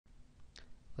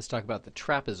Let's talk about the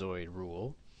trapezoid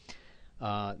rule.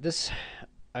 I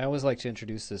always like to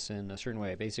introduce this in a certain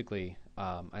way. Basically,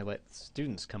 I let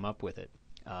students come up with it,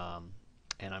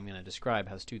 and I'm going to describe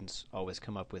how students always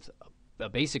come up with a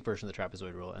basic version of the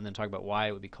trapezoid rule, and then talk about why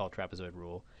it would be called trapezoid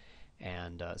rule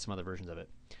and some other versions of it.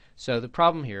 So the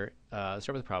problem here, let's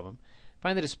start with the problem.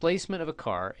 Find the displacement of a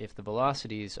car if the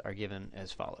velocities are given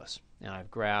as follows. And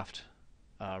I've graphed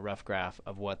a rough graph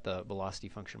of what the velocity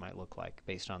function might look like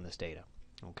based on this data.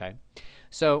 Okay,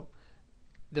 so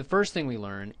the first thing we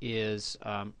learn is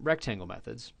rectangle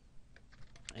methods.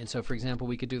 And so, for example,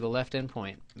 we could do the left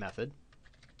endpoint method.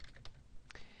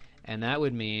 And that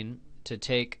would mean to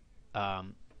take a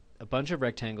bunch of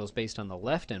rectangles based on the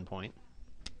left endpoint.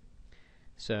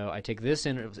 So I take this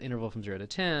interval from 0 to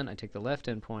 10, I take the left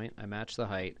endpoint, I match the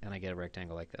height, and I get a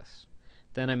rectangle like this.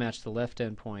 Then I match the left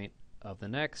endpoint of the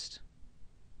next,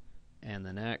 and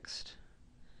the next,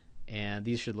 and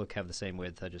these should have the same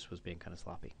width. I just was being kind of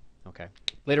sloppy. Okay.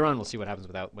 Later on we'll see what happens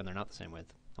when they're not the same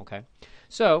width. Okay.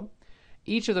 So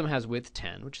each of them has width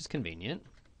 10, which is convenient.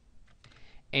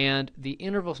 And the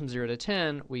interval from 0 to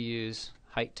 10 we use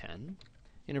height 10.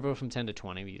 Interval from 10 to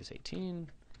 20 we use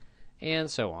 18, and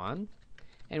so on.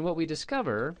 And what we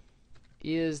discover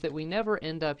is that we never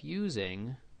end up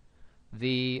using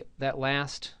that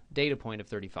last data point of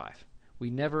 35. We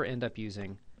never end up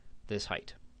using this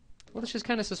height. Well, that's just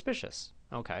kind of suspicious.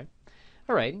 Okay.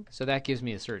 All right. So that gives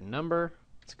me a certain number.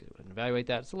 Let's go and evaluate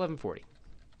that. It's 1140.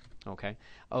 Okay.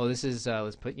 Oh, this is,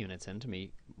 let's put units in to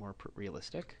be more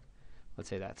realistic. Let's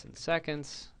say that's in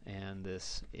seconds, and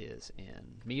this is in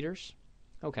meters.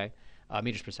 Okay.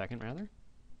 Meters per second, rather.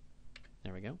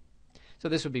 There we go. So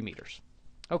this would be meters.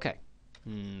 Okay.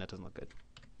 That doesn't look good.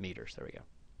 Meters. There we go.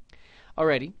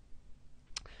 Alrighty.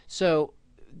 So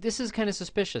this is kind of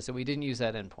suspicious that we didn't use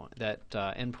that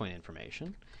endpoint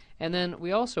information. And then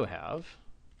we also have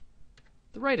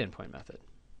the right endpoint method.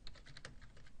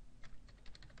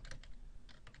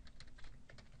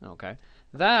 Okay.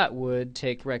 That would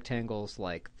take rectangles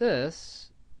like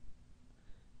this,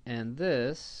 and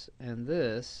this, and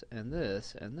this, and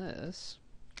this, and this.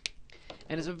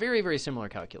 And it's a very, very similar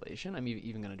calculation. I'm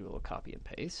even going to do a little copy and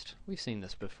paste. We've seen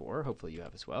this before. Hopefully you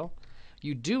have as well.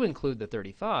 You do include the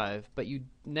 35, but you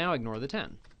now ignore the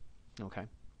 10. Okay.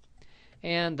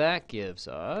 And that gives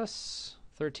us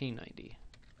 1390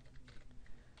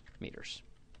 meters.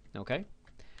 Okay.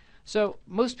 So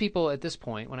most people at this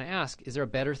point, when I ask, is there a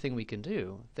better thing we can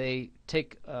do? They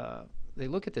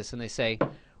look at this and they say,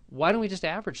 why don't we just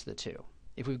average the two?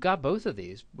 If we've got both of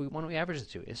these, why don't we average the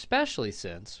two? Especially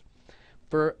since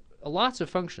for lots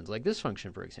of functions, like this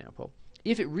function, for example,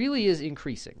 if it really is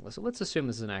increasing, let's assume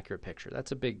this is an accurate picture.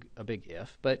 That's a big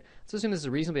if, but let's assume this is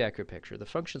a reasonably accurate picture. The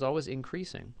function is always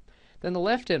increasing. Then the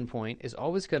left endpoint is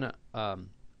always going to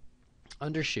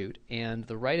undershoot, and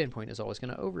the right endpoint is always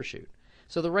going to overshoot.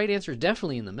 So the right answer is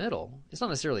definitely in the middle. It's not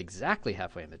necessarily exactly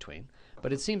halfway in between,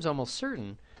 but it seems almost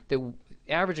certain that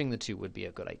averaging the two would be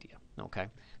a good idea. Okay,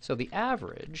 so the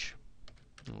average.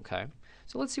 Okay.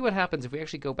 So let's see what happens if we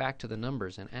actually go back to the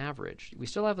numbers and average. We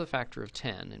still have the factor of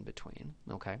 10 in between,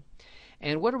 okay?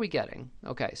 And what are we getting?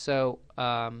 Okay, so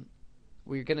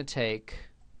we're going to take,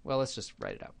 well, let's just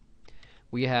write it out.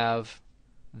 We have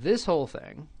this whole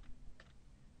thing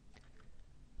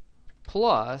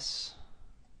plus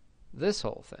this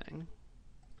whole thing.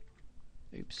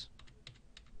 Oops.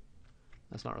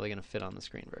 That's not really going to fit on the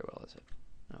screen very well, is it?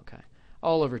 Okay.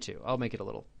 All over 2. I'll make it a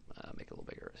little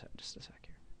bigger just a sec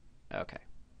here. Okay.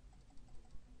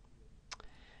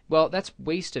 Well, that's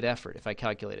wasted effort if I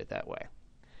calculate it that way,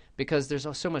 because there's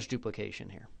so much duplication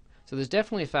here. So there's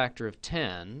definitely a factor of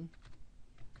 10.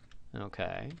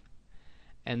 Okay.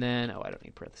 And then, oh, I don't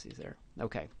need parentheses there.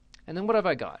 Okay. And then what have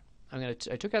I got? I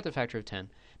took out the factor of 10.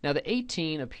 Now the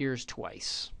 18 appears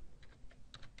twice.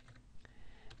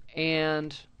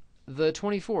 And the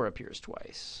 24 appears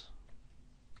twice.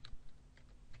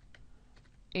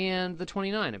 And the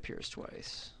 29 appears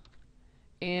twice.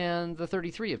 And the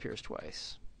 33 appears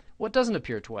twice. What doesn't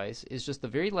appear twice is just the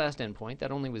very last endpoint.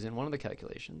 That only was in one of the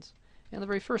calculations. And the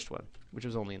very first one, which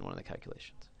was only in one of the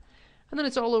calculations. And then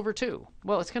it's all over 2.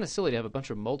 Well, it's kind of silly to have a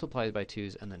bunch of multiplied by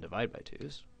 2's and then divide by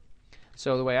 2's.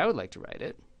 So the way I would like to write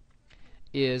it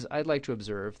is I'd like to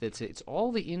observe that it's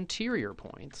all the interior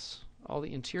points, all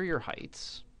the interior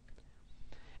heights,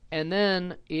 and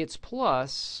then it's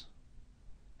plus,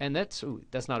 and that's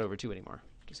not over 2 anymore.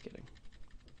 Just kidding.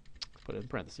 Put it in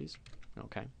parentheses.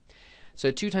 Okay.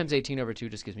 So 2 times 18 over 2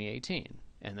 just gives me 18.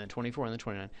 And then 24 and then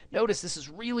 29. Notice this is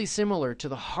really similar to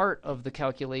the heart of the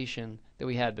calculation that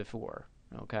we had before.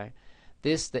 Okay.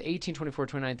 The 18, 24,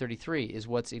 29, 33 is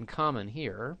what's in common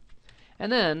here.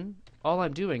 And then all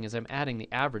I'm doing is I'm adding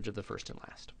the average of the first and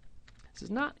last. This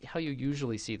is not how you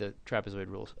usually see the trapezoid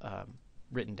rules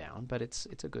written down, but it's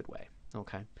a good way.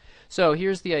 Okay, so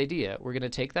here's the idea. We're going to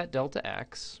take that delta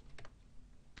x,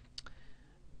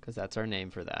 because that's our name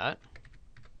for that.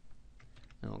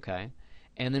 Okay,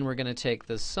 and then we're going to take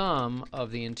the sum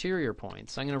of the interior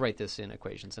points. I'm going to write this in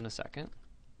equations in a second.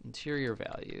 Interior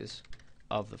values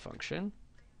of the function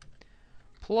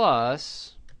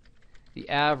plus the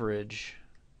average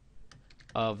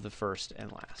of the first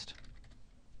and last.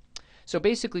 So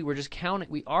basically we're just counting,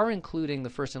 we are including the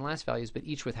first and last values, but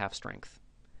each with half strength.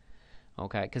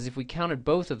 Okay, because if we counted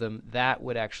both of them, that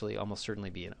would actually almost certainly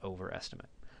be an overestimate.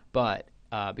 But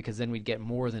because then we'd get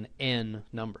more than n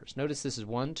numbers. Notice this is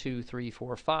 1, 2, 3,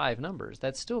 4, 5 numbers.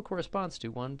 That still corresponds to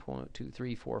 1, 2,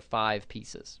 3, 4, 5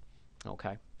 pieces.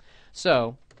 Okay,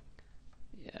 so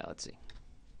yeah, let's see.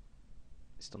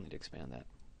 I still need to expand that.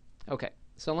 Okay,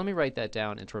 so let me write that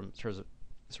down in terms of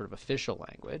sort of official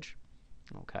language.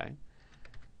 Okay,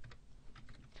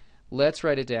 let's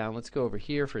write it down. Let's go over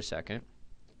here for a second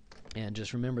and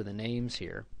just remember the names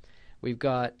here. We've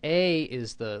got A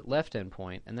is the left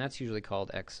endpoint, and that's usually called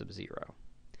x sub 0.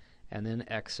 And then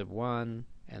x sub 1,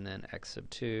 and then x sub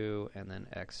 2, and then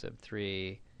x sub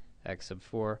 3, x sub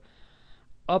 4,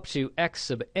 up to x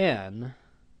sub n,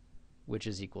 which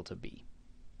is equal to b.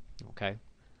 Okay?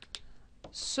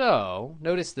 So,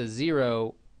 notice the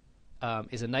 0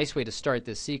 is a nice way to start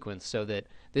this sequence, so that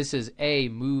this is A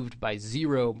moved by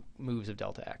 0 moves of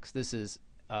delta x. This is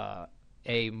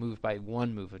A moved by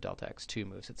 1 move of delta x, 2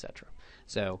 moves, etc.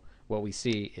 So what we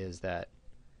see is that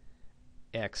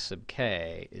x sub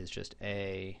k is just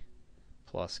A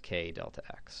plus k delta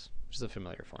x, which is a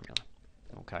familiar formula.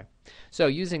 Okay, so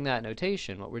using that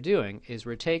notation, what we're doing is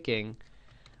we're taking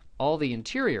all the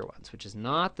interior ones, which is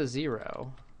not the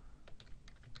 0,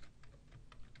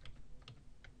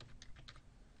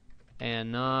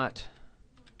 and not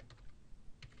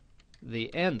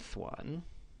the nth one.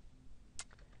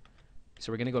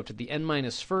 So we're going to go up to the n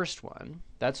minus first one.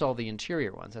 That's all the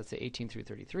interior ones. That's the 18 through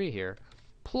 33 here,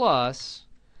 plus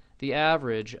the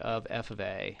average of f of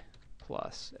a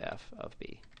plus f of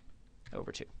b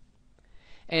over 2.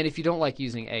 And if you don't like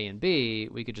using a and b,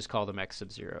 we could just call them x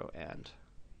sub 0 and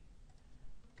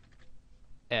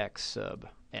x sub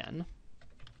n.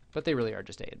 But they really are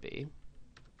just a and b.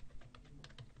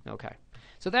 Okay.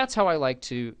 So that's how I like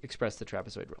to express the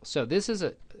trapezoid rule. So this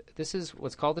is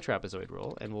what's called the trapezoid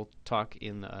rule, and we'll talk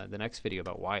in the next video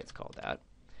about why it's called that.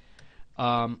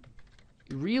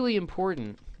 Really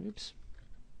important,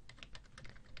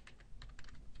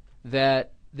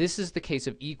 that this is the case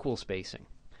of equal spacing,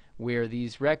 where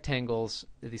these rectangles,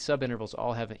 these subintervals,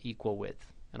 all have an equal width.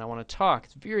 And I want to talk,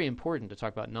 it's very important to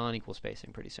talk about non-equal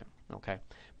spacing pretty soon, okay?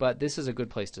 But this is a good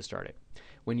place to start it.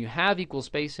 When you have equal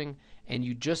spacing and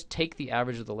you just take the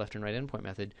average of the left and right endpoint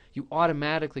method, you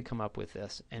automatically come up with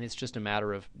this, and it's just a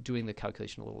matter of doing the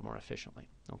calculation a little more efficiently,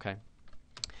 okay?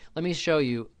 Let me show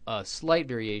you a slight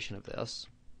variation of this.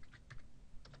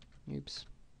 Oops.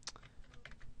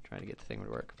 Trying to get the thing to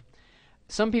work.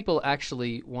 Some people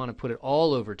actually want to put it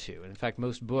all over 2. And in fact,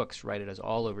 most books write it as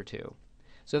all over 2.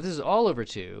 So if this is all over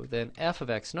 2, then f of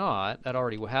x naught, that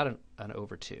already had an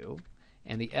over 2,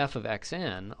 and the f of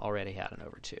xn already had an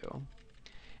over 2.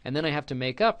 And then I have to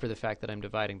make up for the fact that I'm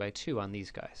dividing by 2 on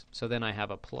these guys. So then I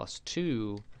have a plus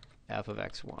 2 f of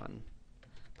x1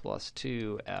 plus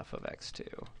 2 f of x2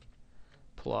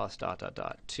 plus dot dot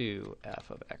dot 2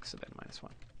 f of x of n minus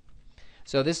 1.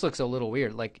 So this looks a little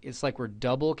weird. It's like we're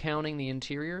double counting the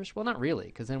interiors. Well, not really,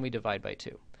 because then we divide by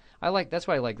 2. That's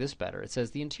why I like this better. It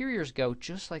says the interiors go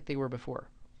just like they were before.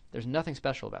 There's nothing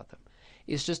special about them.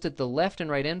 It's just that the left and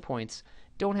right endpoints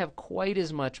don't have quite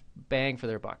as much bang for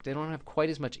their buck. They don't have quite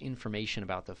as much information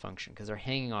about the function because they're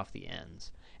hanging off the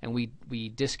ends. And we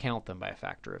discount them by a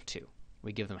factor of 2.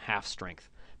 We give them half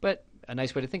strength. But a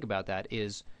nice way to think about that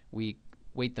is we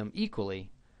weight them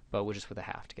equally, but we're just with a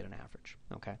half to get an average.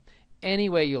 Okay. Any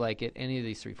way you like it, any of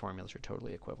these 3 formulas are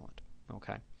totally equivalent.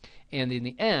 Okay. And in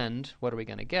the end, what are we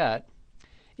going to get?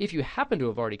 If you happen to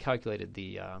have already calculated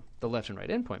the left and right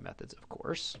endpoint methods, of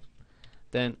course,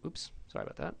 then, oops, sorry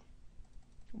about that.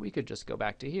 We could just go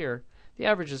back to here. The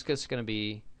average is just going to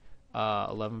be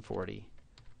 1140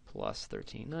 plus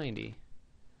 1390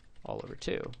 all over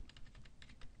 2.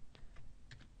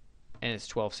 And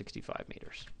it's 1265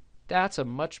 meters. That's a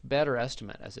much better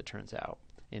estimate, as it turns out,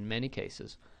 in many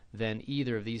cases, than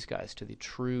either of these guys to the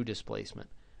true displacement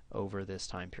over this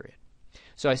time period.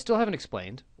 So I still haven't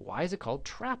explained why is it called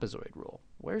trapezoid rule.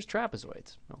 Where's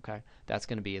trapezoids? Okay, that's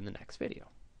going to be in the next video.